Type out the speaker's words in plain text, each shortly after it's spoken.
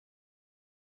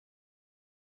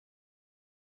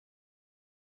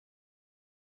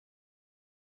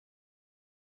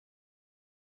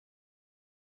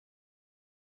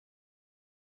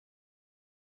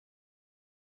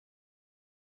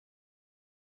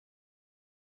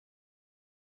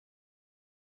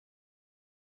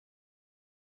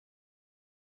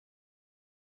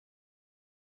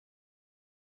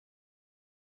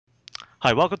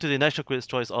Hi, welcome to the National Critics'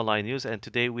 Choice Online News, and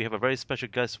today we have a very special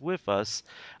guest with us.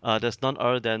 That's none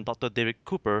other than Dr. David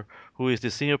Cooper, who is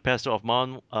the senior pastor of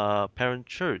Mount Parent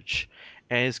Church,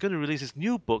 and he's going to release his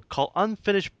new book called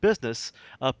Unfinished Business,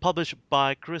 published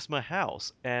by Charisma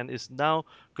House, and is now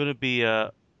going to be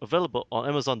available on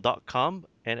Amazon.com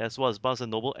and as well as Barnes& and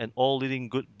Noble and all leading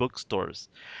good bookstores.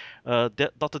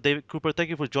 Dr. David Cooper, thank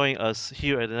you for joining us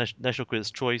here at the National Critics'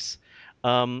 Choice.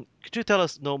 Could you tell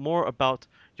us more about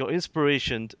your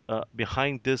inspiration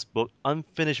behind this book,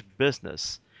 Unfinished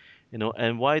Business?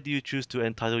 And why do you choose to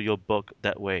entitle your book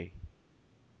that way?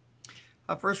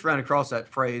 I first ran across that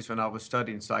phrase when I was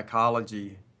studying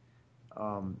psychology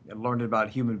and learning about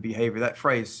human behavior. That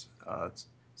phrase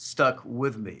stuck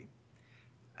with me.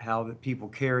 How that people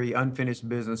carry unfinished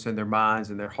business in their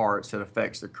minds and their hearts that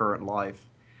affects their current life.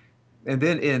 And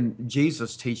then in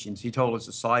Jesus' teachings, he told his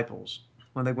disciples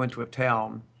when they went to a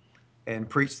town and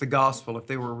preached the gospel, if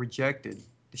they were rejected,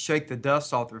 to shake the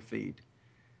dust off their feet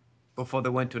before they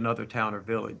went to another town or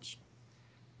village.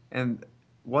 And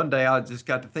one day I just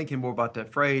got to thinking more about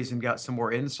that phrase and got some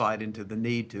more insight into the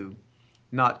need to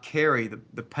not carry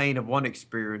the pain of one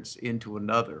experience into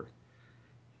another.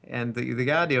 And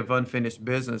the idea of unfinished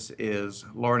business is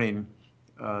learning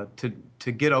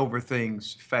to get over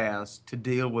things fast, to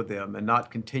deal with them, and not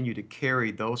continue to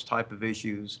carry those type of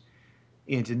issues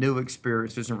into new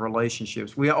experiences and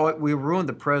relationships. We ruin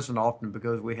the present often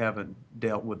because we haven't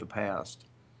dealt with the past.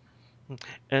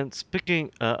 And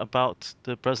speaking about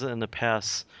the present and the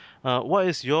past, what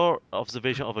is your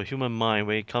observation of a human mind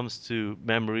when it comes to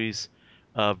memories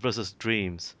versus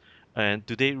dreams? And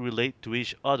do they relate to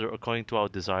each other according to our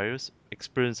desires,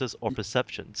 experiences, or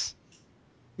perceptions?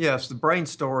 Yes, the brain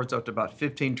stores up to about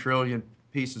 15 trillion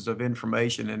pieces of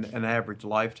information in an average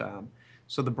lifetime.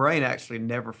 So the brain actually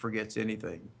never forgets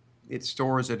anything. It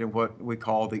stores it in what we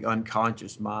call the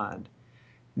unconscious mind.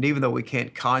 And even though we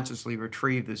can't consciously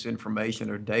retrieve this information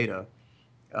or data,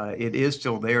 it is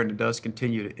still there and it does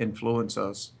continue to influence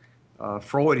us.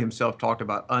 Freud himself talked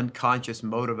about unconscious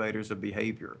motivators of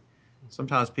behavior.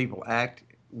 Sometimes people act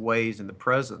ways in the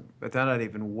present, but they're not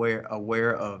even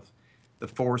aware of the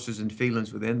forces and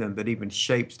feelings within them that even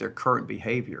shapes their current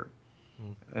behavior.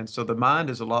 Mm, And so the mind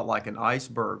is a lot like an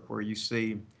iceberg where you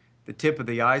see the tip of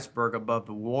the iceberg above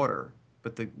the water,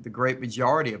 but the great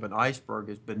majority of an iceberg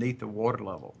is beneath the water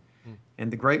level. mm,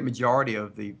 And the great majority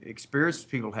of the experiences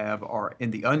people have are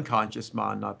in the unconscious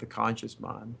mind, not the conscious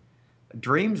mind.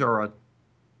 Dreams are a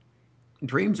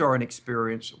dreams are an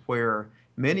experience where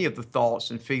many of the thoughts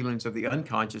and feelings of the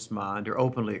unconscious mind are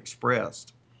openly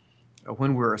expressed.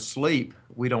 When we're asleep,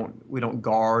 we don't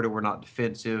guard or we're not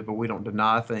defensive or we don't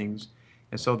deny things,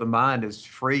 and so the mind is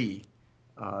free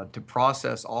to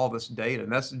process all this data.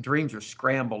 And that's dreams are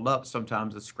scrambled up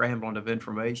sometimes, a scrambling of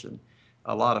information.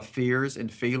 A lot of fears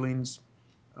and feelings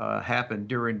happen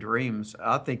during dreams.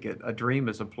 I think a dream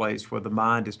is a place where the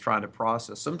mind is trying to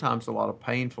process sometimes a lot of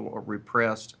painful or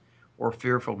repressed or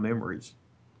fearful memories.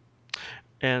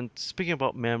 And speaking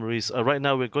about memories, right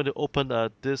now we're going to open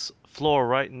this floor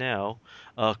right now.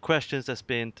 Questions that's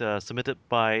been submitted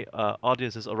by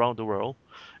audiences around the world.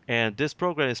 And this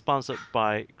program is sponsored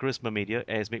by Charisma Media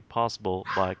and is made possible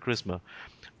by Charisma.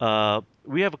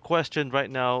 We have a question right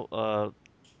now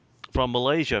from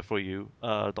Malaysia for you,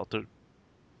 Doctor.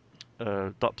 Uh,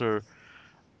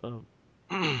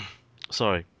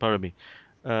 sorry, pardon me,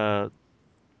 uh,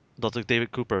 Doctor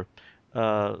David Cooper.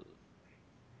 Uh,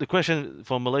 the question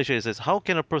from Malaysia is: How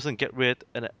can a person get rid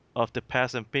of the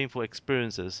past and painful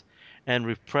experiences and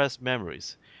repressed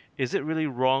memories? Is it really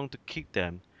wrong to keep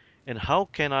them? And how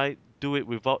can I do it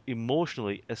without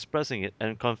emotionally expressing it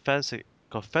and confessing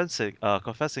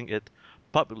it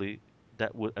publicly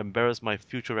that would embarrass my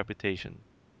future reputation?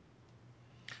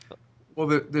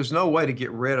 Well, there's no way to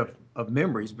get rid of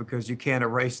memories because you can't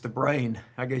erase the brain.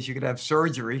 I guess you could have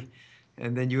surgery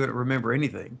and then you wouldn't remember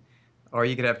anything. Or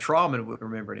you could have trauma and wouldn't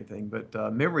remember anything.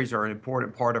 But memories are an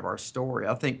important part of our story.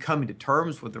 I think coming to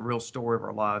terms with the real story of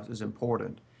our lives is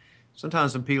important.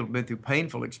 Sometimes when people have been through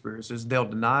painful experiences, they'll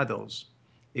deny those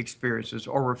experiences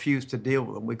or refuse to deal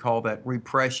with them. We call that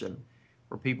repression,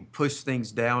 where people push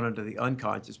things down into the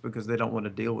unconscious because they don't want to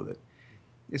deal with it.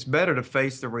 It's better to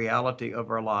face the reality of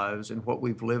our lives and what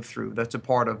we've lived through. That's a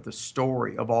part of the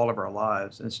story of all of our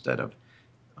lives instead of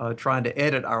trying to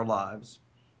edit our lives.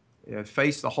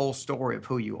 Face the whole story of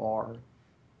who you are.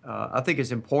 I think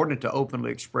it's important to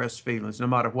openly express feelings, no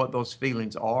matter what those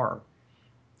feelings are,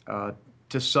 uh,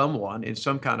 to someone in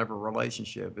some kind of a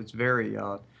relationship. It's very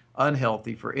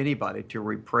unhealthy for anybody to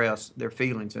repress their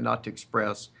feelings and not to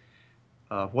express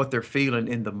what they're feeling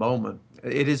in the moment.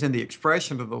 It is in the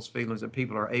expression of those feelings that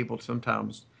people are able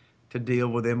sometimes to deal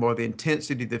with them, or the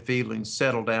intensity of the feelings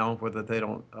settle down where that they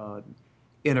don't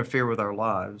interfere with our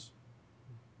lives.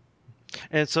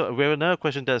 And so we have another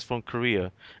question that's from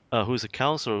Korea, who's a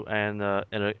counselor and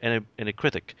a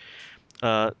critic.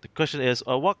 The question is,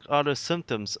 what are the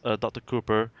symptoms, Dr.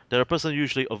 Cooper, that a person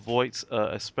usually avoids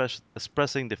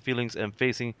expressing the feelings and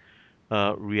facing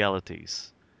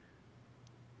realities?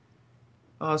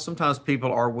 Sometimes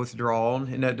people are withdrawn,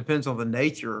 and that depends on the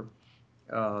nature.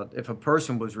 If a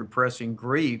person was repressing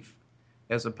grief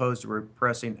as opposed to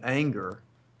repressing anger,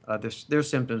 their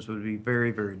symptoms would be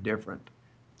very, very different.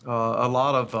 A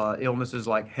lot of illnesses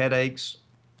like headaches,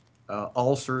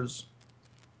 ulcers,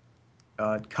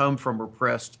 come from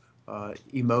repressed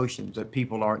emotions that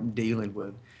people aren't dealing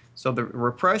with. So the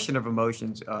repression of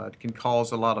emotions can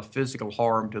cause a lot of physical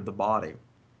harm to the body.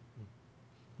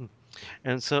 Hmm.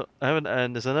 And so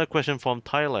and there's another question from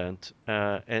Thailand,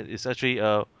 and it's actually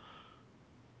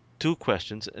two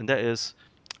questions, and that is,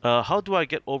 how do I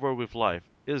get over with life?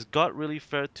 Is God really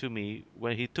fair to me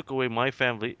when He took away my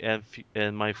family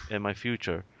and my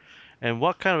future? And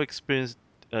what kind of experience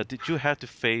did you have to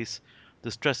face the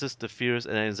stresses, the fears,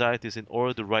 and anxieties in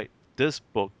order to write this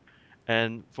book?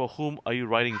 And for whom are you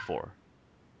writing for?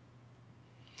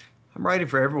 I'm writing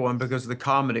for everyone because the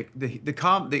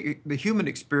human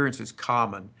experience is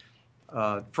common.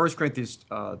 1 Corinthians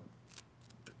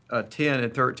 10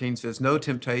 and 13 says, "No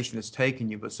temptation has taken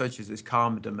you, but such as is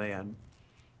common to man."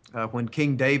 When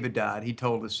King David died, he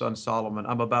told his son Solomon,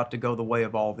 "I'm about to go the way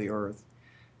of all the earth."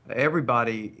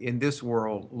 Everybody in this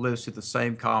world lives through the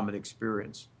same common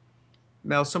experience.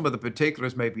 Now, some of the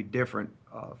particulars may be different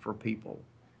for people.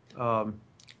 Um,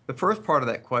 the first part of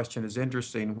that question is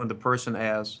interesting when the person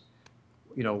asks,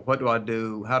 what do I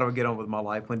do? How do I get on with my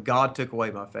life when God took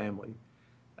away my family?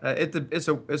 It's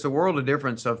a world of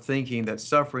difference of thinking that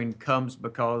suffering comes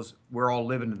because we're all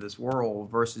living in this world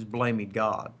versus blaming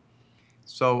God.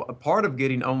 So a part of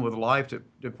getting on with life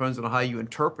depends on how you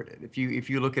interpret it. If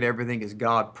you look at everything as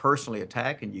God personally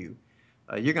attacking you,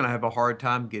 you're going to have a hard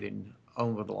time getting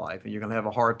on with life, and you're going to have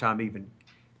a hard time even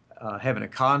having a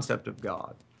concept of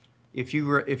God. If you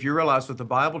realize what the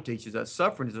Bible teaches, that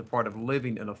suffering is a part of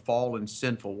living in a fallen,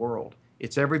 sinful world.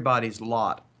 It's everybody's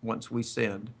lot once we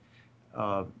sinned.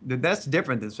 That's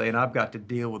different than saying I've got to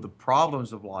deal with the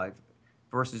problems of life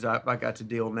versus I got to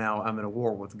deal now, I'm in a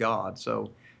war with God. So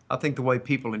I think the way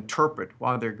people interpret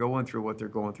why they're going through what they're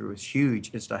going through is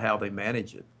huge as to how they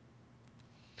manage it.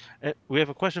 We have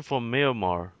a question from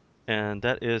Myanmar, and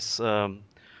that is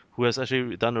who has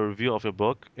actually done a review of your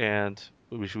book, and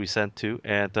which we sent to.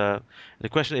 And the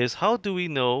question is, how do we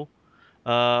know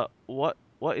what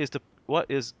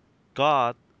is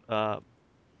God uh,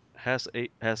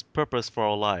 has purpose for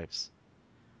our lives?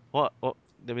 What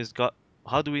that means God.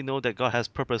 How do we know that God has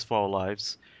purpose for our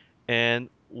lives? And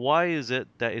why is it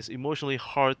that it's emotionally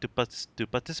hard to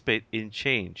participate in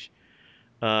change?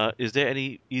 Is there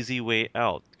any easy way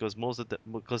out? Because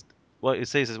what it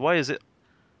says is why is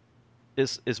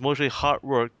it's emotionally hard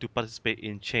work to participate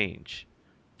in change?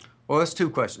 Well, that's two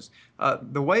questions.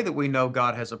 The way that we know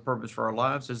God has a purpose for our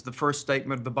lives is the first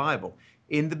statement of the Bible.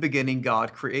 In the beginning,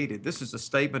 God created. This is a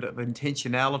statement of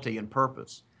intentionality and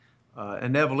purpose.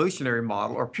 An evolutionary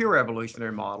model or pure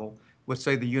evolutionary model would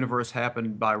say the universe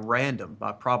happened by random,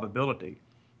 by probability.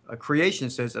 Creation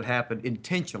says it happened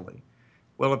intentionally.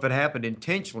 Well, if it happened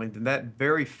intentionally, then that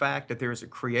very fact that there is a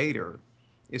creator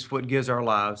is what gives our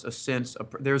lives a sense of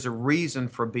there's a reason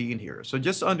for being here. So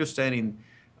just understanding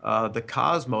the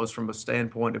cosmos from a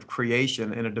standpoint of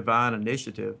creation and a divine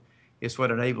initiative is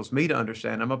what enables me to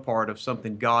understand I'm a part of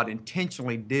something God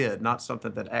intentionally did, not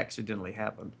something that accidentally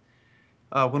happened.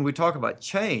 When we talk about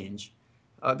change,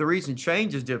 the reason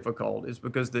change is difficult is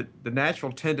because the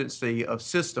natural tendency of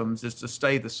systems is to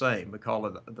stay the same. We call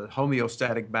it the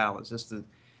homeostatic balance.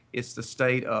 It's the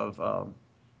state of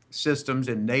systems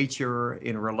in nature,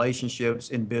 in relationships,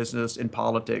 in business, in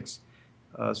politics.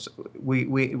 So we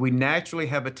naturally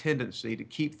have a tendency to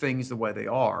keep things the way they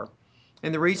are.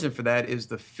 And the reason for that is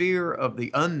the fear of the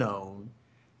unknown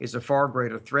is a far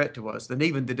greater threat to us than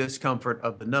even the discomfort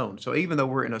of the known. So even though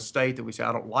we're in a state that we say,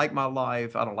 I don't like my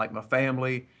life, I don't like my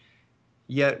family,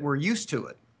 yet we're used to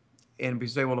it. And we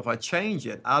say, well, if I change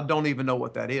it, I don't even know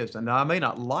what that is. And I may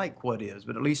not like what is,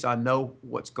 but at least I know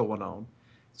what's going on.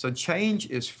 So change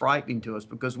is frightening to us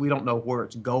because we don't know where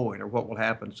it's going or what will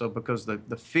happen. So because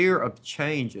the fear of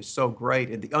change is so great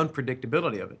and the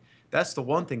unpredictability of it, that's the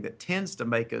one thing that tends to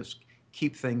make us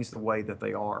keep things the way that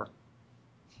they are.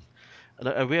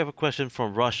 And we have a question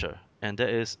from Russia, and that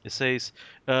is, it says,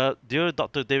 "Dear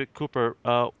Dr. David Cooper,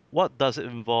 what does it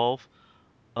involve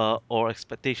or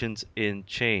expectations in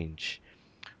change?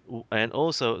 And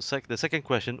also, the second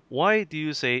question, why do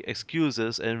you say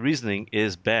excuses and reasoning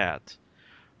is bad?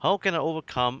 How can I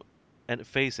overcome and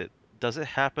face it? Does it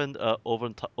happen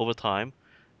over time?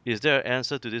 Is there an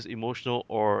answer to this emotional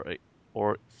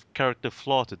or character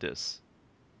flaw to this?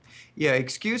 Yeah,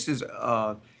 excuses.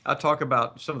 I talk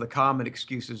about some of the common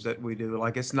excuses that we do,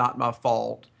 like it's not my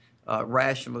fault,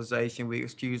 rationalization, we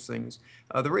excuse things.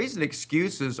 The reason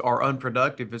excuses are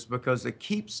unproductive is because it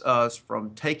keeps us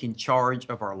from taking charge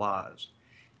of our lives.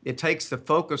 It takes the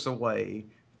focus away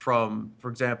from, for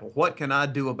example, what can I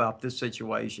do about this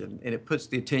situation? And it puts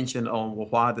the attention on, well,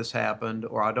 why this happened,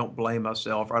 or I don't blame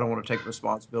myself, or I don't want to take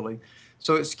responsibility.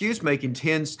 So excuse making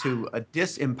tends to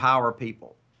disempower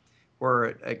people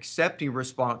where accepting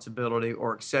responsibility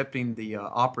or accepting the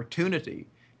opportunity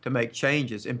to make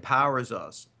changes empowers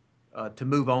us to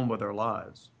move on with our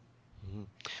lives.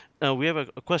 Mhm. We have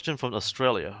a question from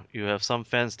Australia. You have some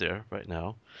fans there right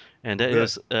now, and Well, good.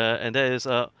 that is,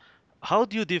 how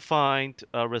do you define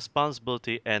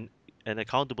responsibility and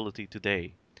accountability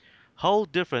today? How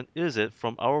different is it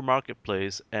from our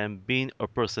marketplace and being a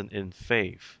person in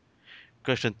faith?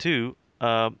 Question two,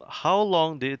 how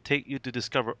long did it take you to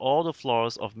discover all the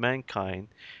flaws of mankind,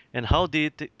 and how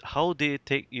did it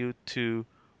take you to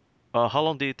how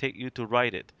long did it take you to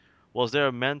write it? Was there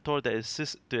a mentor that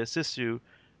assist you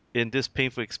in this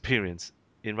painful experience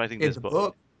in writing In this the book?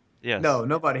 book, Yes. no,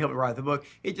 nobody helped me write the book.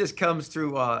 It just comes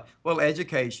through, well,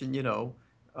 education, you know.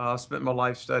 I spent my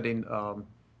life studying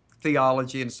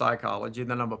theology and psychology. And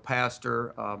then I'm a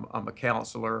pastor, I'm a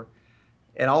counselor,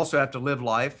 and I also have to live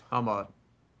life. I'm a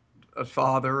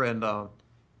father and a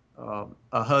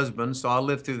husband, so I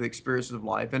live through the experiences of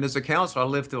life. And as a counselor, I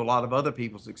live through a lot of other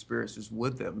people's experiences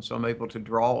with them, so I'm able to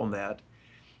draw on that.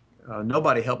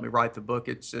 Nobody helped me write the book.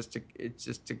 It's just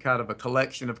a kind of a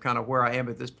collection of kind of where I am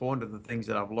at this point, of the things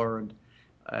that I've learned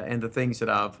and the things that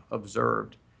I've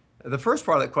observed. The first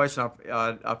part of that question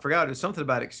I forgot is something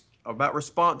about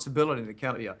responsibility and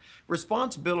accountability. Yeah.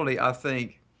 Responsibility, I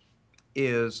think,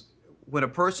 is when a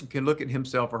person can look at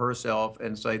himself or herself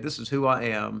and say, "This is who I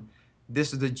am.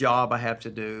 This is the job I have to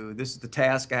do. This is the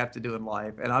task I have to do in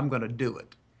life, and I'm going to do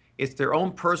it." It's their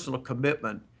own personal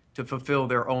commitment to fulfill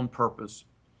their own purpose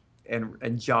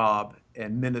and job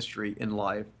and ministry in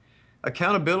life.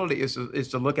 Accountability is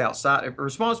to look outside.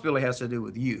 Responsibility has to do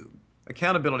with you.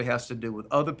 Accountability has to do with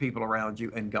other people around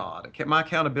you and God. My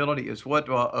accountability is, what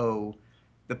do I owe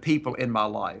the people in my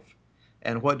life?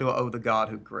 And what do I owe the God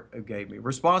who gave me?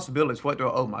 Responsibility is, what do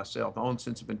I owe myself, my own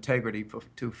sense of integrity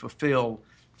to fulfill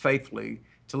faithfully,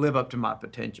 to live up to my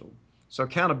potential. So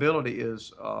accountability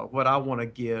is what I want to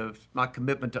give, my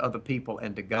commitment to other people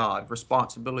and to God.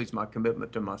 Responsibility is my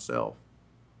commitment to myself.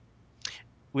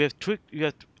 We have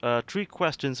three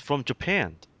questions from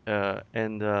Japan,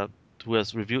 and who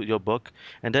has reviewed your book,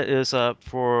 and that is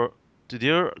for to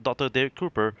dear Dr. David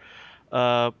Cooper.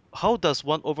 How does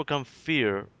one overcome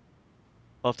fear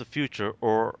of the future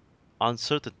or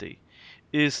uncertainty?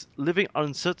 Is living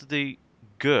uncertainty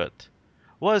good?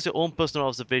 What is your own personal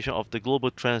observation of the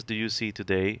global trends do you see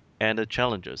today and the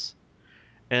challenges?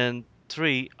 And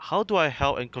three, how do I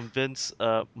help and convince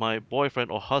my boyfriend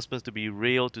or husbands to be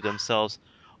real to themselves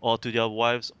or to their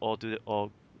wives or to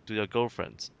their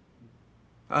girlfriends?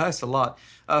 That's a lot.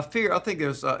 Fear, I think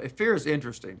fear is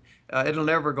interesting. It'll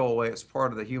never go away. It's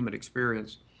part of the human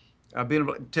experience. Being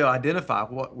able to identify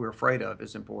what we're afraid of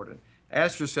is important.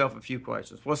 Ask yourself a few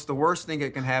questions. What's the worst thing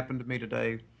that can happen to me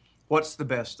today? What's the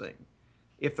best thing?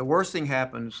 If the worst thing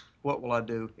happens, what will I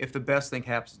do? If the best thing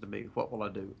happens to me, what will I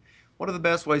do? One of the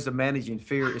best ways of managing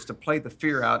fear is to play the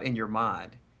fear out in your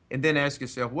mind and then ask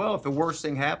yourself, well, if the worst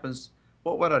thing happens,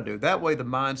 what would I do? That way, the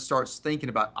mind starts thinking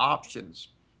about options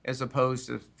as opposed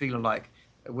to feeling like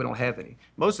we don't have any.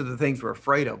 Most of the things we're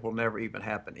afraid of will never even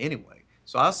happen anyway.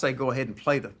 So I say go ahead and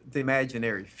play the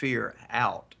imaginary fear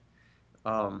out.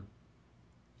 Um,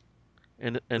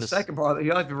 the And it's, second part,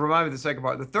 you have to remind me of the second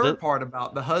part. The the third part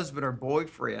about the husband or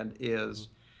boyfriend is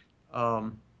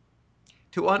um,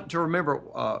 to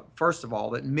remember, first of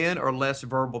all, that men are less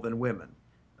verbal than women.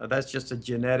 That's just a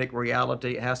genetic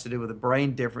reality. It has to do with the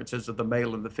brain differences of the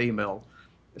male and the female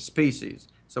species.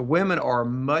 So women are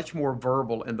much more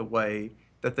verbal in the way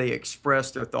that they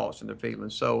express their thoughts and their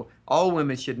feelings. So all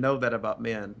women should know that about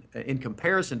men. In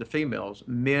comparison to females,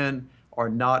 men are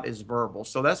not as verbal.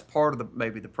 So that's part of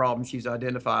maybe the problem she's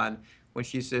identifying when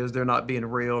she says they're not being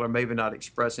real or maybe not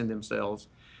expressing themselves.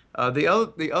 The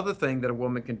other thing that a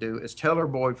woman can do is tell her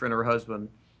boyfriend or husband,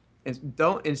 and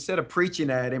don't, instead of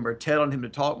preaching at him or telling him to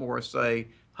talk more, say,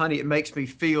 "Honey, it makes me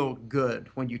feel good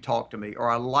when you talk to me," or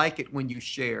 "I like it when you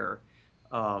share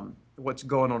what's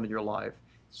going on in your life."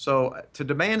 So to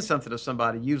demand something of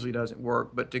somebody usually doesn't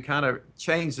work, but to kind of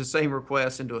change the same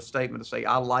request into a statement to say,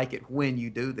 I like it when you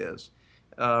do this,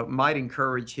 might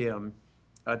encourage him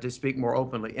to speak more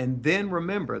openly. And then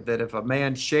remember that if a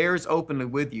man shares openly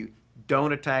with you,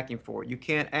 don't attack him for it. You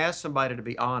can't ask somebody to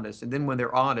be honest, and then when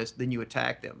they're honest, then you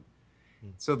attack them.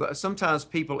 Mm. So sometimes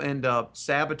people end up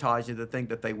sabotaging the thing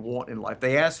that they want in life.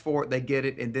 They ask for it, they get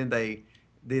it, and then they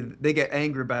get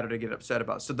angry about it or get upset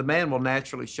about it. So the man will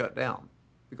naturally shut down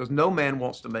because no man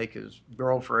wants to make his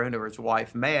girlfriend or his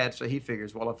wife mad. So he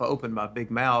figures, well, if I open my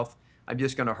big mouth, I'm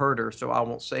just going to hurt her, so I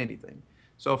won't say anything.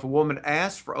 So if a woman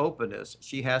asks for openness,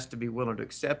 she has to be willing to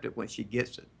accept it when she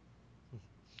gets it.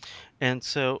 And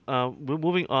so we're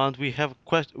moving on. We have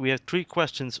three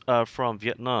questions from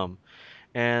Vietnam,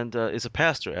 and it's a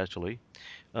pastor actually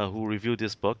who reviewed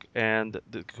this book. And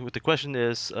the question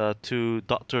is to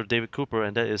Dr. David Cooper,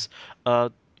 and that is, uh,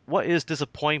 what is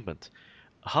disappointment?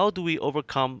 How do we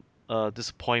overcome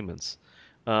disappointments?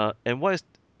 And what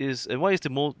is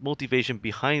the motivation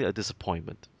behind a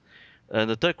disappointment? And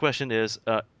the third question is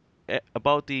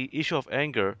about the issue of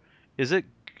anger. Is it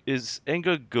is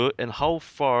anger good, and how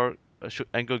far should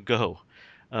anger go?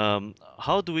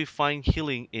 How do we find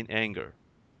healing in anger?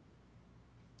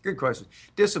 Good question.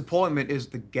 Disappointment is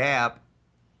the gap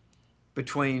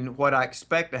between what I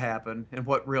expect to happen and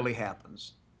what really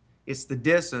happens. It's the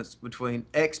distance between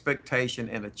expectation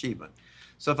and achievement.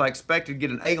 So if I expected to get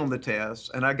an A on the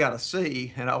test and I got a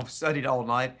C and I've studied all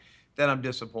night, then I'm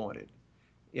disappointed.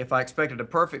 If I expected a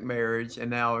perfect marriage and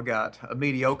now I got a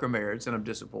mediocre marriage, then I'm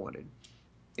disappointed.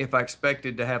 If I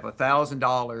expected to have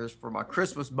 $1,000 for my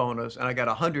Christmas bonus and I got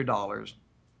 $100,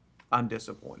 I'm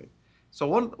disappointed. So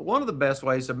one of the best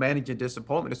ways of managing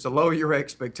disappointment is to lower your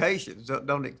expectations.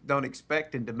 Don't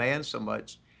expect and demand so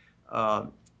much. Uh,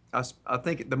 I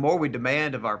think the more we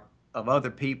demand of other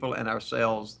people and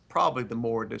ourselves, probably the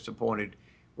more disappointed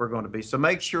we're going to be. So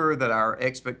make sure that our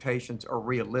expectations are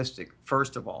realistic.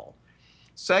 First of all.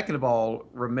 Second of all,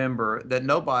 remember that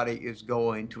nobody is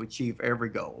going to achieve every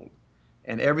goal,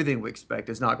 and everything we expect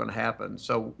is not going to happen.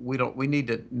 So we need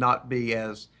to not be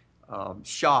as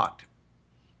shocked.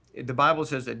 The Bible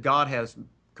says that God has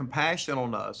compassion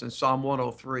on us in Psalm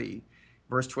 103,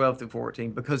 verse 12 through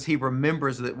 14, because he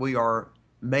remembers that we are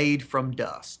made from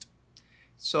dust.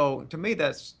 So to me,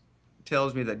 that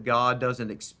tells me that God doesn't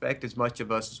expect as much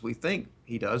of us as we think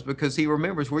he does because he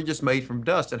remembers we're just made from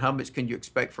dust. And how much can you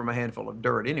expect from a handful of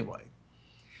dirt anyway?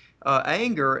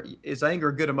 Anger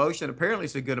a good emotion? Apparently,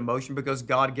 it's a good emotion because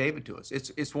God gave it to us.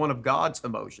 It's one of God's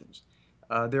emotions.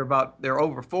 There are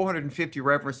over 450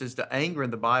 references to anger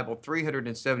in the Bible.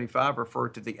 375 refer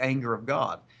to the anger of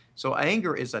God. So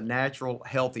anger is a natural,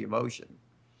 healthy emotion.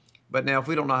 But now, if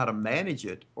we don't know how to manage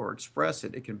it or express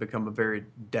it, it can become a very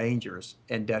dangerous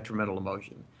and detrimental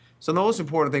emotion. So, the most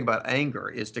important thing about anger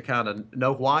is to kind of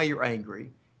know why you're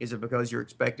angry. Is it because you're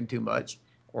expecting too much,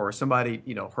 or somebody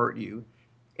hurt you?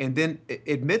 And then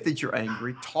admit that you're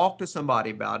angry. Talk to somebody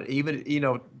about it. Even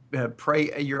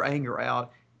pray your anger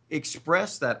out.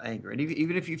 Express that anger, and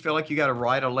even if you feel like you got to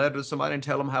write a letter to somebody and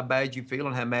tell them how bad you feel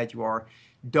and how mad you are,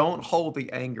 don't hold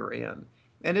the anger in,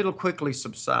 and it'll quickly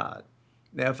subside.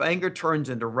 Now, if anger turns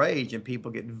into rage and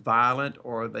people get violent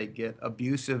or they get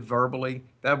abusive verbally,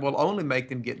 that will only make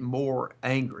them get more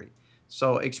angry.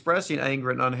 So, expressing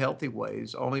anger in unhealthy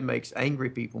ways only makes angry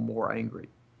people more angry.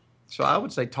 So, I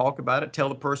would say talk about it, tell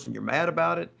the person you're mad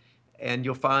about it, and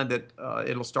you'll find that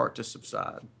it'll start to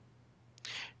subside.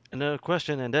 Another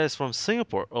question, and that is from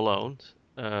Singapore alone,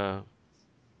 uh,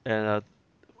 and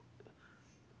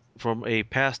from a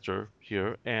pastor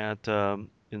here at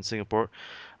in Singapore.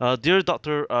 Dear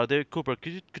Dr. David Cooper,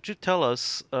 could you tell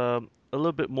us a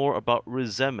little bit more about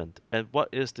resentment and what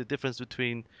is the difference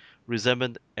between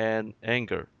resentment and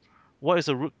anger? What is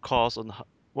the root cause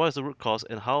what is the root cause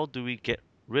and how do we get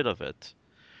rid of it?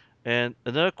 And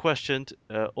another question,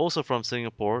 also from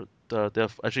Singapore, there are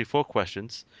actually four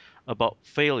questions about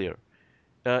failure.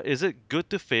 Is it good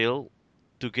to fail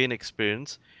to gain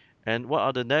experience? And what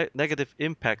are the negative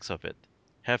impacts of it?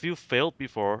 Have you failed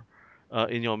before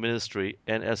in your ministry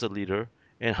and as a leader?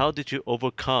 And how did you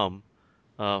overcome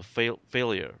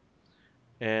failure?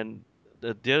 And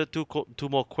the other two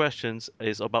more questions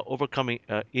is about overcoming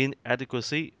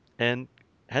inadequacy and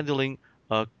handling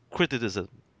criticism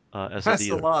as a That's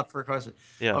a leader. lot for a question.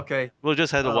 Yeah, Okay. we'll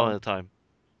just handle one at Um, a time.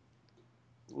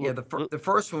 yeah, the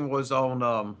first one was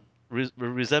on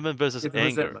Resentment versus the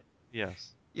anger. resentment.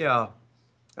 Yes. Yeah.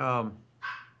 Um,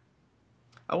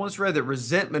 I once read that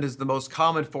resentment is the most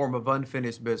common form of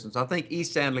unfinished business. I think E.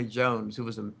 Stanley Jones, who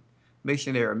was a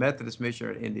missionary, a Methodist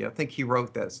missionary in India, I think he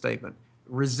wrote that statement.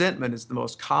 Resentment is the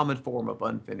most common form of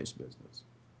unfinished business.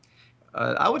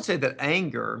 I would say that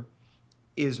anger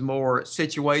is more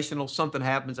situational. Something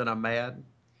happens and I'm mad.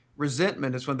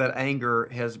 Resentment is when that anger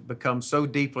has become so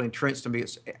deeply entrenched in me,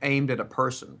 it's aimed at a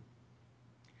person.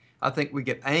 I think we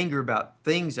get angry about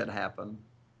things that happen,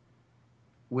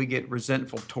 we get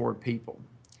resentful toward people.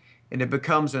 And it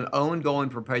becomes an ongoing,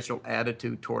 perpetual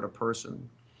attitude toward a person.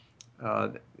 Uh,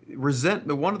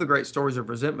 Resentment, one of the great stories of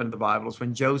resentment in the Bible is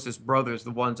when Joseph's brothers,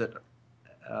 the ones that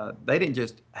they didn't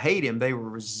just hate him, they were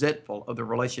resentful of the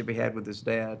relationship he had with his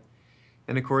dad.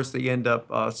 And of course, they end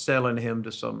up selling him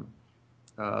to some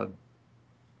uh,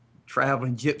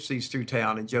 traveling gypsies through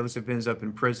town, and Joseph ends up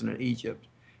in prison in Egypt.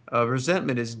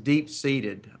 Resentment is deep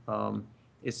seated.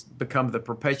 It's become the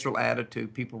perpetual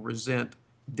attitude. People resent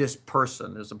this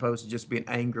person as opposed to just being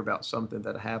angry about something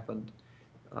that happened.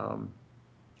 Um,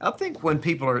 I think when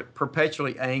people are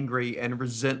perpetually angry and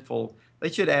resentful, they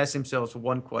should ask themselves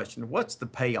one question: what's the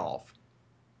payoff?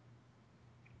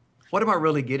 What am I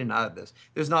really getting out of this?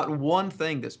 There's not one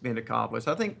thing that's been accomplished.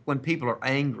 I think when people are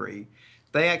angry,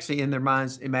 they actually in their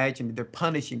minds imagine they're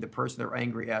punishing the person they're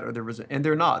angry at, or and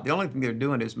they're not. The only thing they're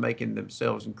doing is making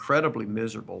themselves incredibly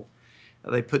miserable.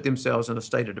 They put themselves in a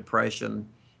state of depression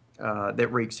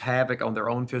that wreaks havoc on their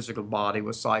own physical body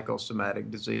with psychosomatic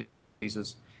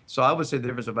diseases. So I would say the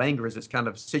difference of anger is it's kind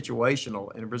of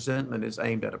situational, and resentment is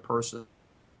aimed at a person.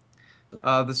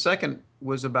 The second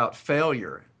was about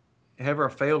failure. Have I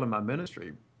failed in my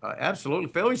ministry? Absolutely.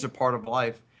 Failure is a part of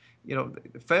life. You know,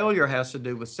 failure has to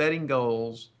do with setting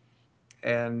goals,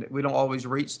 and we don't always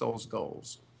reach those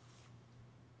goals.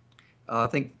 I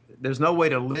think there's no way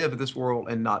to live in this world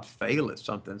and not fail at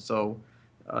something. So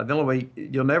the only way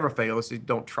you'll never fail is if you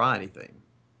don't try anything.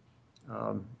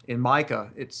 In Micah,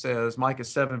 it says, Micah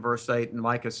 7, verse 8, and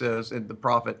Micah says, in the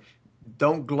prophet,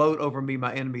 don't gloat over me,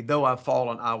 my enemy. Though I've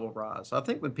fallen, I will rise. So I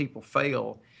think when people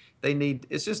fail,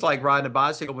 it's just like riding a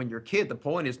bicycle when you're a kid. The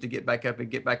point is to get back up and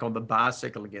get back on the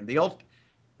bicycle again.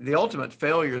 The ultimate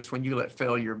failure is when you let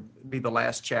failure be the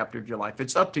last chapter of your life.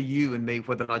 It's up to you and me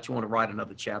whether or not you want to write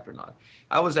another chapter or not.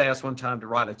 I was asked one time to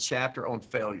write a chapter on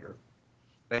failure.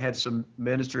 They had some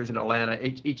ministers in Atlanta.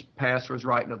 Each pastor was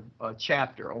writing a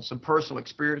chapter on some personal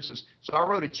experiences. So I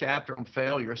wrote a chapter on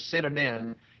failure, sent it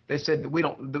in. They said, we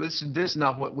don't, this is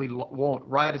not what we want.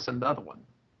 Write us another one.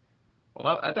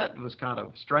 Well, that was kind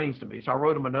of strange to me. So I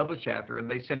wrote them another chapter, and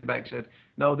they sent back and said,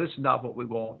 no, this is not what we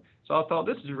want. So I thought,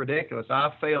 this is ridiculous.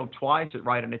 I failed twice at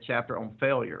writing a chapter on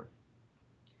failure.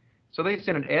 So they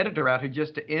sent an editor out who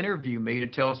just to interview me to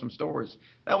tell some stories.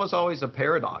 That was always a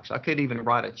paradox. I couldn't even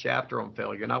write a chapter on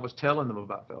failure, and I was telling them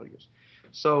about failures.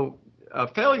 So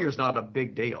failure is not a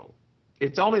big deal.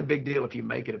 It's only a big deal if you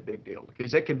make it a big deal,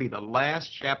 because it can be the last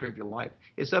chapter of your life.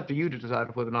 It's up to you to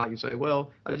decide whether or not you say,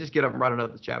 well, I'll just get up and write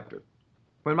another chapter.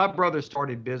 When my brother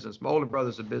started business, my older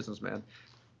brother's a businessman,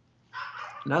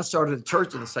 and I started a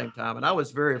church at the same time, and I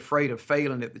was very afraid of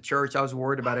failing at the church. I was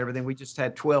worried about everything. We just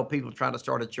had 12 people trying to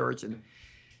start a church,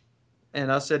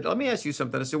 and I said, let me ask you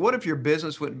something. I said, what if your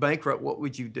business went bankrupt? What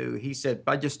would you do? He said,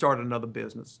 I just started another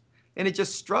business. And it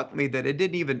just struck me that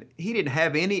he didn't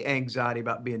have any anxiety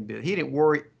about being busy. He didn't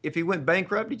worry. If he went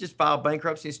bankrupt, he just filed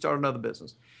bankruptcy and started another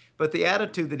business. But the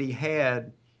attitude that he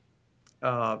had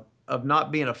uh, of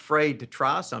not being afraid to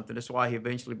try something is why he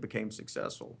eventually became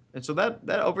successful. And so that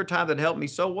over time that helped me.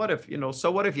 So what if you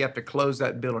have to close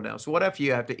that building down? So what if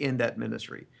you have to end that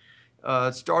ministry?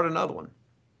 Start another one.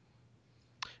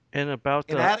 And about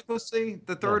the Inadequacy,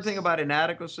 the third thing yes. about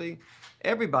inadequacy,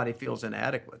 everybody feels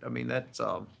inadequate. I mean, that's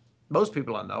most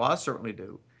people I know. I certainly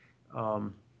do.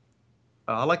 Um,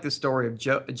 I like the story of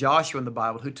Joshua in the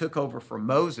Bible who took over from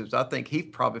Moses. I think he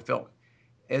probably felt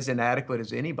as inadequate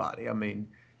as anybody. I mean,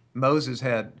 Moses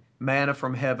had manna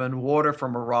from heaven, water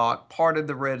from a rock, parted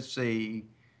the Red Sea.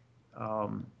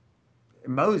 Um,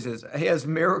 Moses has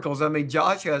miracles. I mean,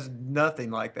 Joshua has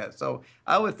nothing like that. So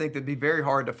I would think it'd be very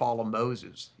hard to follow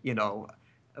Moses.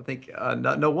 I think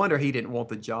no wonder he didn't want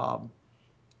the job.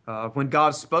 When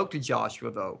God spoke to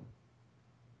Joshua, though,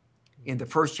 in the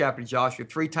first chapter of Joshua,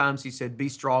 three times he said, "Be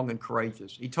strong and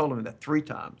courageous." He told him that three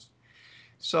times.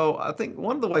 So I think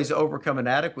one of the ways to overcome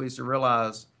inadequacy is to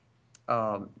realize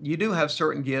you do have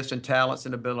certain gifts and talents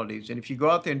and abilities. And if you go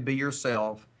out there and be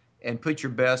yourself and put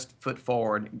your best foot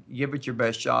forward, give it your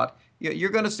best shot,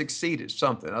 you're going to succeed at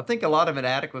something. I think a lot of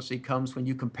inadequacy comes when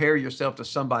you compare yourself to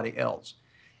somebody else.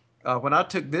 When I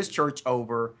took this church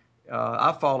over,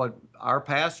 I followed our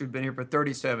pastor who'd been here for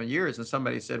 37 years, and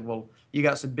somebody said, well, you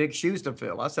got some big shoes to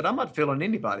fill. I said, I'm not filling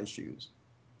anybody's shoes.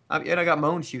 And I got my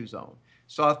own shoes on.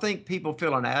 So I think people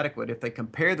feel inadequate if they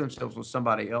compare themselves with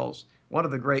somebody else. One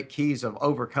of the great keys of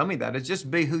overcoming that is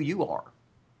just be who you are.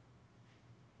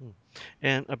 Hmm.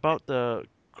 And about the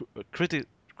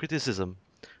criticism.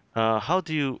 How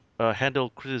do you handle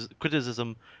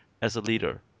criticism as a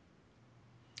leader?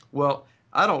 Well,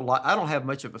 I don't have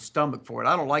much of a stomach for it.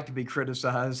 I don't like to be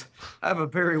criticized. I have a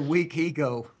very weak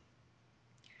ego.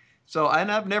 So,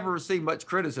 and I've never received much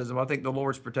criticism. I think the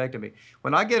Lord's protected me.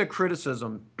 When I get a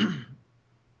criticism,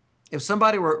 if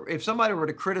somebody were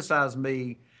to criticize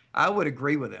me, I would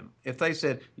agree with them. If they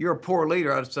said you're a poor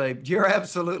leader, I'd say you're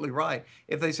absolutely right.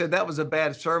 If they said that was a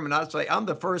bad sermon, I'd say I'm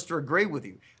the first to agree with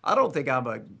you. I don't think I'm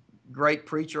a great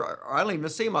preacher. Or I don't even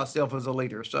see myself as a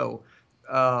leader. So,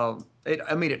 I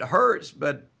mean, it hurts,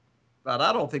 but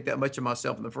I don't think that much of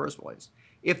myself in the first place.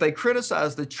 If they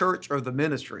criticize the church or the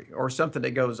ministry or something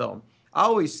that goes on, I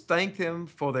always thank them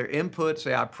for their input,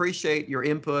 say, I appreciate your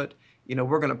input.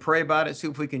 We're going to pray about it, see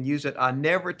if we can use it. I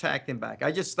never attack them back.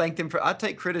 I just thank them I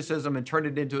take criticism and turn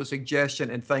it into a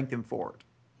suggestion and thank them for it.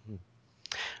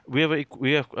 Hmm.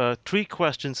 We have three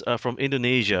questions from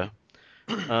Indonesia,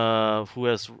 who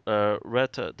has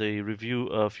read the review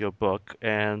of your book,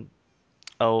 and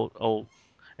oh,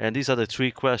 and these are the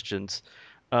three questions.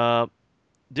 Uh,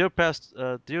 dear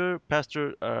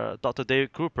Pastor Dr.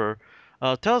 David Cooper,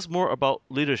 tell us more about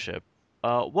leadership.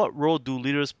 What role do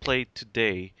leaders play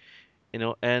today?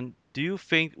 And do you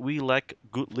think we lack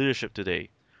good leadership today?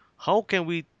 How can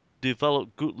we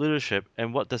develop good leadership,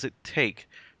 and what does it take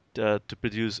to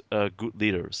produce good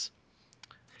leaders?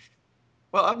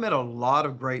 Well, I've met a lot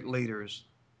of great leaders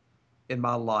in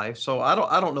my life, so I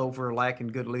don't know if we're lacking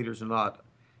good leaders or not.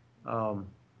 Um,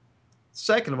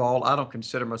 Second of all, I don't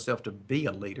consider myself to be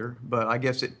a leader, but I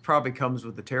guess it probably comes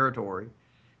with the territory.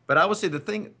 But I would say the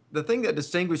thing that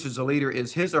distinguishes a leader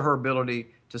is his or her ability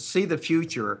to see the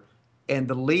future and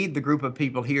to lead the group of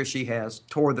people he or she has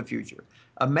toward the future.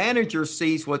 A manager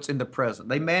sees what's in the present.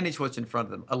 They manage what's in front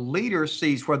of them. A leader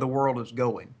sees where the world is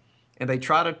going, and they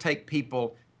try to take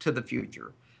people to the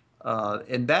future.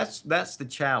 And that's the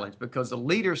challenge because a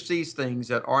leader sees things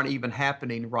that aren't even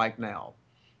happening right now.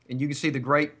 And you can see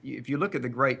if you look at the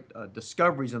great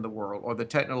discoveries in the world or the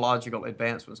technological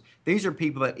advancements, these are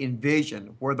people that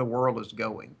envision where the world is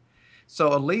going.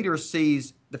 So a leader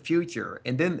sees the future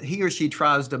and then he or she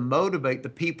tries to motivate the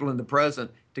people in the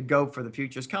present to go for the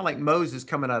future. It's kind of like Moses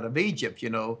coming out of Egypt,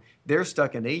 they're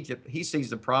stuck in Egypt. He sees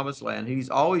the promised land. He's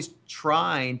always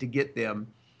trying to get them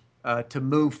to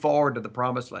move forward to the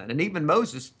promised land. And even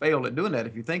Moses failed at doing that,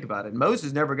 if you think about it.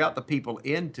 Moses never got the people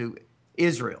into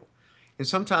Israel. And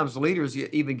sometimes leaders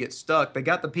even get stuck. They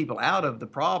got the people out of the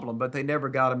problem, but they never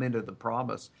got them into the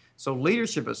promise. So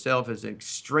leadership itself is an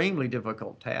extremely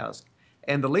difficult task.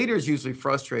 And the leader is usually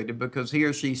frustrated because he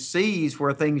or she sees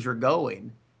where things are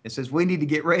going and says, we need to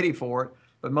get ready for it.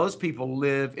 But most people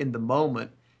live in the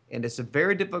moment, and it's a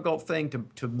very difficult thing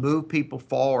to move people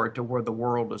forward to where the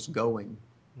world is going.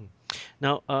 Hmm.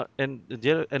 Now, and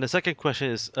the second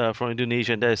question is from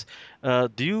Indonesia, and that is,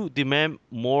 do you demand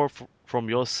more from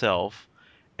yourself,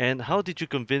 and how did you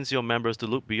convince your members to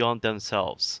look beyond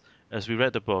themselves? As we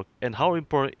read the book, and how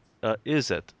important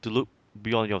is it to look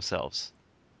beyond yourselves?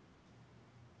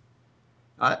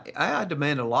 I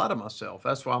demand a lot of myself.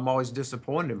 That's why I'm always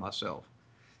disappointed in myself.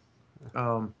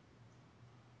 Um,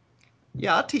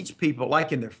 Yeah, I teach people,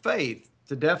 like in their faith,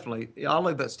 to definitely, I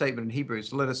love that statement in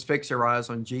Hebrews, let us fix our eyes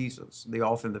on Jesus, the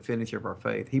author and the finisher of our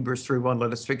faith. Hebrews 3:1,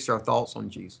 let us fix our thoughts on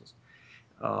Jesus.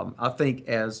 I think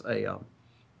as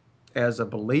a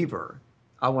believer,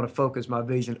 I want to focus my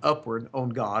vision upward on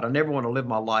God. I never want to live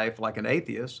my life like an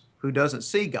atheist who doesn't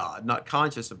see God, not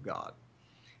conscious of God.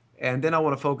 And then I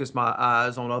want to focus my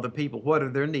eyes on other people. What are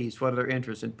their needs? What are their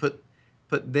interests? And put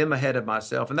them ahead of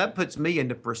myself. And that puts me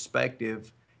into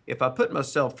perspective. If I put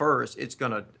myself first, it's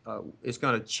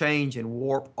gonna change and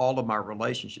warp all of my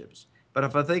relationships. But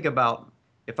if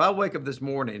I wake up this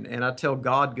morning and I tell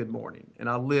God good morning, and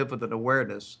I live with an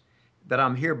awareness that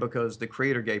I'm here because the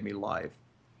Creator gave me life,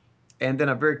 and then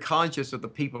I'm very conscious of the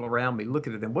people around me,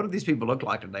 looking at them. What do these people look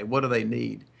like today? What do they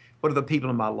need? What do the people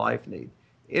in my life need?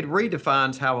 It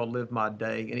redefines how I live my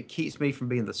day, and it keeps me from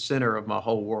being the center of my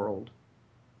whole world.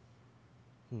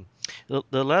 Hmm.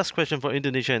 The last question for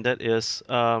Indonesia, and that is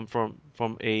uh, from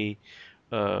a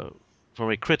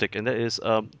critic, and that is,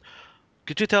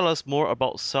 could you tell us more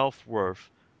about self-worth?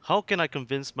 How can I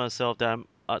convince myself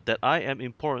that I am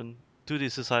important to the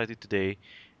society today,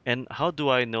 and how do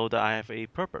I know that I have a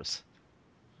purpose?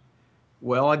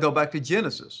 Well, I go back to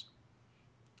Genesis.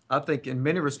 I think in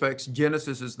many respects,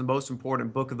 Genesis is the most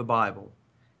important book of the Bible.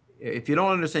 If you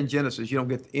don't understand Genesis, you don't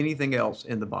get anything else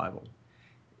in the Bible.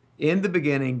 In the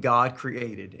beginning, God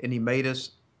created, and He made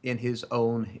us in His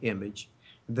own image.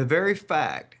 The very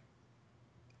fact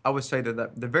I would say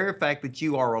that the very fact that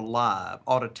you are alive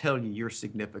ought to tell you you're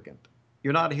significant.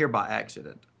 You're not here by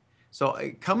accident. So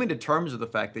coming to terms with the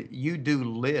fact that you do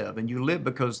live and you live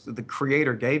because the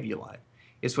Creator gave you life.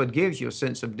 It's what gives you a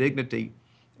sense of dignity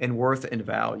and worth and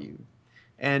value.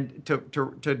 And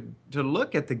to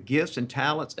look at the gifts and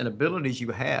talents and abilities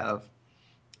you have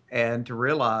and to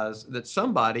realize that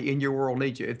somebody in your world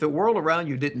needs you. If the world around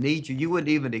you didn't need you, you wouldn't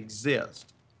even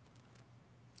exist.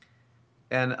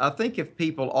 And I think if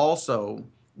people also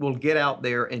will get out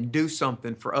there and do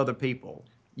something for other people,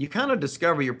 you kind of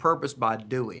discover your purpose by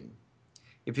doing.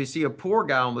 If you see a poor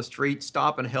guy on the street,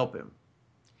 stop and help him.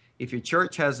 If your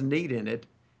church has a need in it,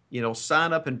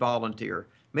 sign up and volunteer.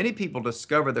 Many people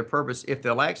discover their purpose if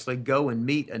they'll actually go and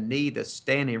meet a need that's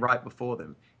standing right before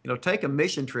them. Take a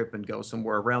mission trip and go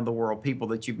somewhere around the world, people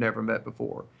that you've never met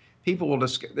before. People will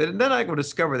discover, they're not going to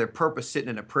discover their purpose sitting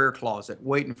in a prayer closet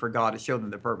waiting for God to show them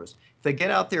their purpose. If they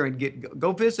get out there and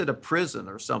go visit a prison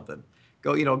or something,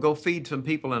 go feed some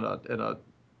people in a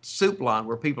soup line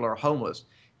where people are homeless.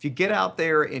 If you get out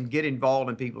there and get involved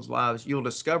in people's lives, you'll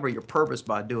discover your purpose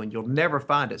by doing. You'll never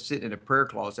find it sitting in a prayer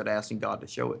closet asking God to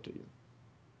show it to you.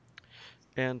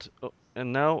 And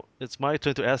now it's my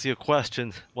turn to ask you a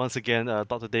question once again,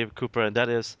 Dr. David Cooper, and that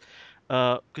is,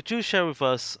 could you share with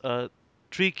us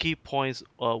three key points,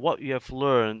 what you have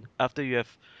learned after you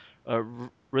have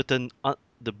written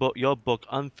your book,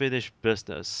 Unfinished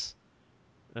Business?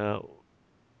 Uh,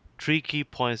 Three key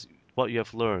points, what you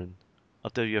have learned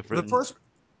after you have The written. first,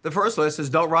 the first list is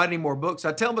don't write any more books.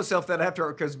 I tell myself that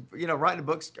after because writing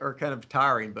books are kind of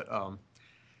tiring. But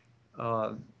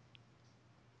uh,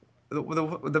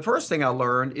 the first thing I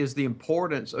learned is the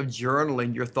importance of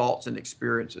journaling your thoughts and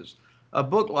experiences. A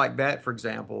book like that, for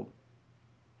example,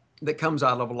 that comes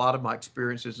out of a lot of my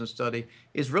experiences and study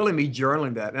is really me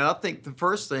journaling that. And I think the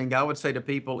first thing I would say to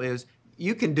people is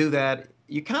you can do that.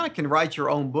 You kind of can write your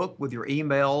own book with your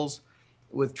emails,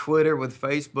 with Twitter, with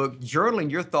Facebook.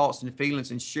 Journaling your thoughts and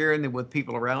feelings and sharing them with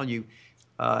people around you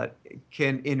uh,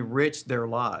 can enrich their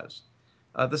lives.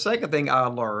 The second thing I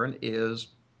learned is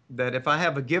that if I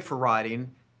have a gift for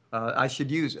writing, I should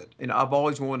use it. And I've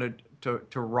always wanted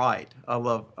to write.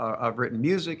 I've written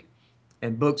music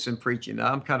and books and preaching.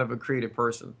 I'm kind of a creative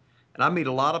person. And I meet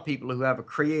a lot of people who have a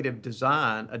creative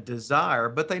design, a desire,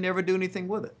 but they never do anything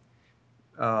with it.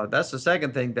 That's the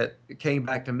second thing that came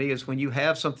back to me is when you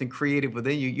have something creative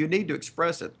within you, you need to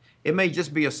express it. It may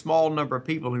just be a small number of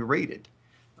people who read it,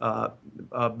 uh,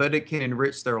 but it can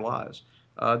enrich their lives.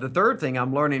 The third thing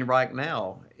I'm learning right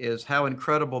now is how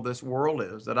incredible this world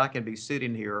is that I can be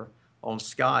sitting here on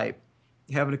Skype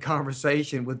having a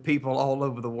conversation with people all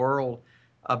over the world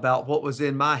about what was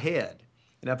in my head.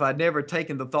 And if I'd never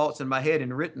taken the thoughts in my head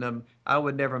and written them, I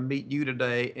would never meet you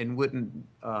today and wouldn't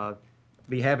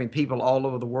be having people all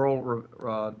over the world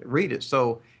read it.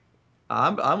 So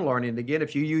I'm learning again.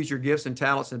 If you use your gifts and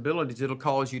talents and abilities, it'll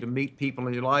cause you to meet people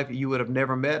in your life you would have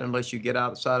never met unless you get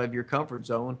outside of your comfort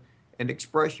zone and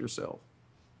express yourself.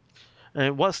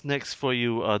 And what's next for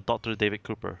you, Dr. David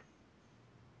Cooper?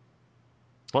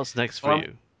 What's next for Well, I'm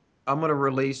you? I'm going to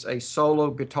release a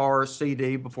solo guitar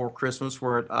CD before Christmas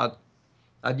where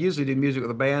I'd usually do music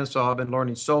with a band, so I've been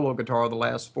learning solo guitar the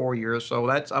last 4 years. So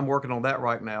I'm working on that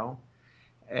right now.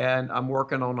 And I'm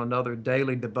working on another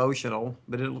daily devotional,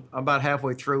 but I'm about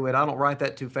halfway through it. I don't write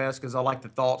that too fast because I like the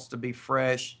thoughts to be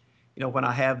fresh, when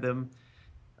I have them,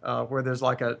 where there's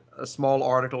like a small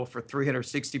article for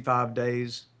 365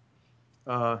 days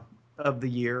uh, of the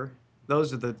year.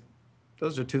 Those are the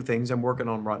those are two things I'm working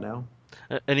on right now.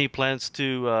 Any plans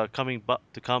to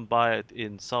come by it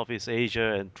in Southeast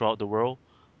Asia and throughout the world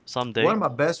One of someday? my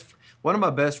best one of my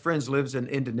best friends lives in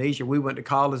Indonesia. We went to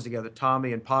college together,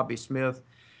 Tommy and Poppy Smith.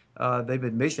 They've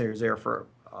been missionaries there for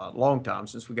a long time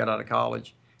since we got out of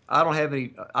college. I don't have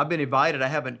any. I've been invited. I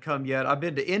haven't come yet. I've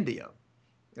been to India.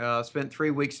 Spent 3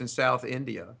 weeks in South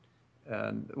India.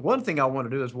 And one thing I want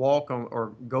to do is walk on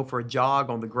or go for a jog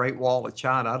on the Great Wall of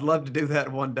China. I'd love to do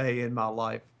that one day in my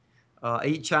life. I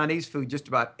eat Chinese food just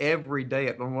about every day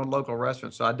at one local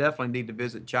restaurant, so I definitely need to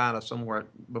visit China somewhere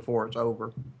before it's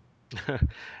over.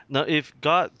 Now, if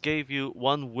God gave you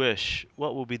one wish,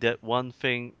 what would be that one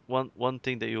thing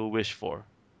that you will wish for?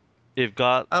 If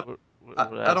God I, would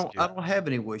ask I you. don't have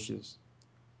any wishes.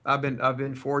 I've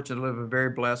been fortunate to live a very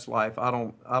blessed life. I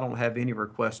don't have any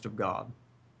request of God.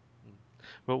 Mm.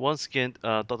 Well, once again,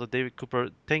 Dr. David Cooper,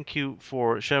 thank you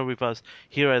for sharing with us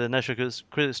here at the National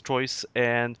Critics' Choice,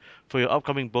 and for your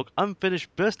upcoming book.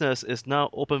 Unfinished Business is now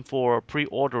open for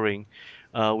pre-ordering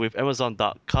with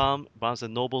Amazon.com, Barnes&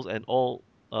 and Nobles, and all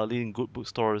leading good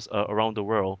bookstores around the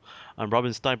world. I'm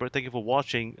Robin Steinberg. Thank you for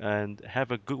watching, and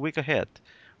have a good week ahead.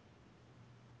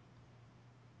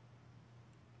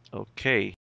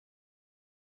 Okay.